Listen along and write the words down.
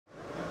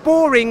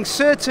boring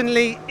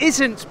certainly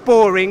isn't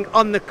boring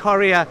on the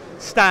Correa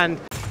stand.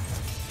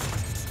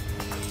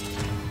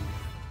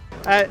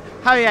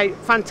 Javier,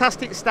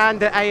 fantastic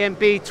stand at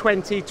AMB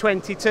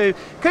 2022.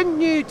 Can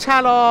you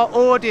tell our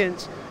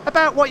audience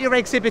about what you're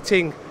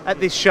exhibiting at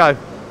this show?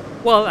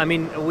 Well, I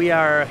mean, we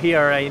are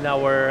here in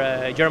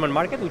our German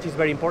market, which is a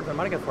very important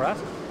market for us,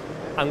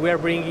 and we are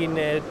bringing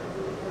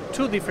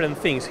two different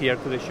things here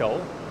to the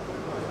show.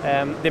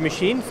 The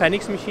machine,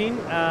 FENIX machine,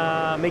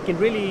 making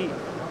really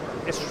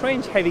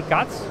strange heavy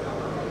cuts,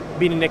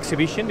 being in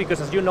exhibition, because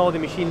as you know, the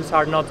machines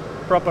are not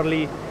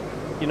properly,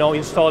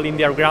 installed in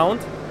their ground.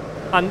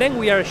 And then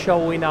we are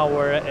showing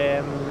our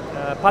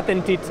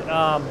patented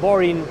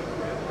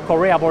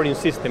Correa boring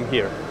system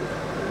here.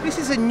 This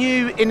is a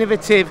new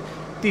innovative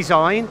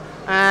design,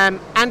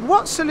 and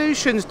what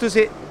solutions does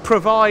it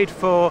provide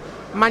for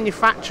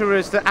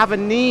manufacturers that have a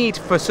need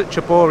for such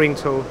a boring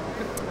tool?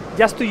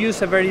 Just to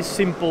use a very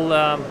simple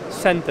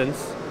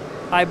sentence,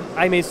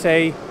 I may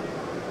say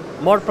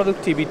more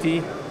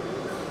productivity,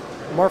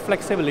 more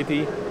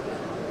flexibility,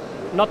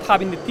 not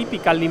having the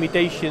typical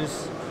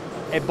limitations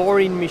a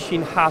boring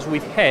machine has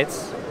with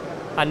heads,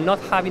 and not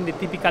having the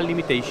typical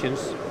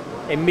limitations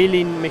a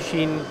milling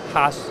machine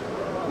has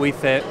with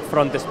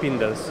front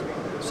spindles.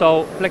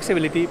 So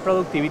flexibility,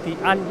 productivity,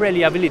 and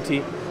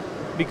reliability,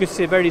 because it's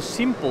a very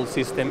simple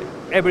system.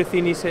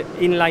 Everything is an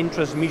inline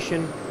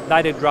transmission,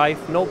 direct drive,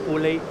 no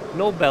pulley,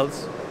 no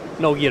belts,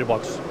 no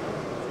gearbox.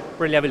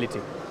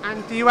 Reliability.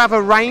 And do you have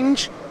a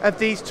range of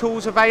these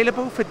tools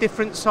available for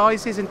different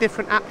sizes and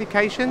different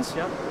applications?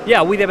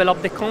 Yeah, we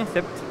developed the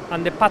concept,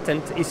 and the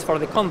patent is for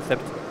the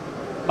concept.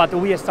 But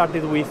we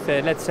started with,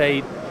 let's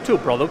say, two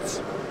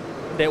products.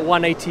 The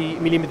 180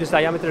 millimeters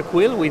diameter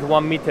quill with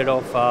 1 meter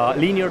of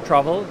linear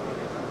travel,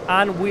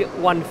 and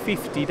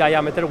 150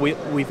 diameter with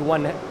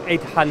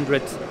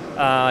 1/800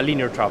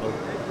 linear travel.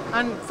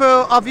 And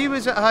for our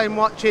viewers at home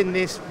watching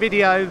this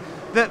video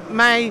that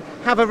may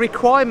have a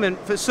requirement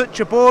for such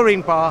a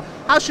boring bar,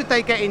 how should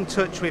they get in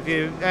touch with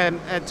you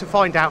to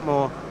find out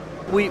more?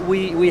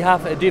 We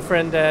have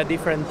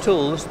different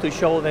tools to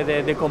show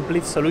the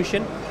complete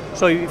solution.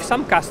 So if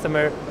some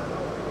customer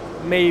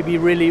may be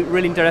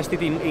really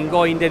interested in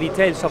going the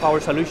details of our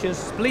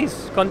solutions,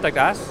 please contact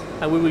us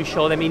and we will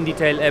show them in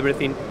detail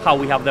everything, how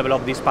we have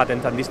developed this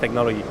patent and this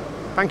technology.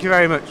 Thank you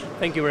very much.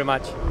 Thank you very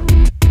much.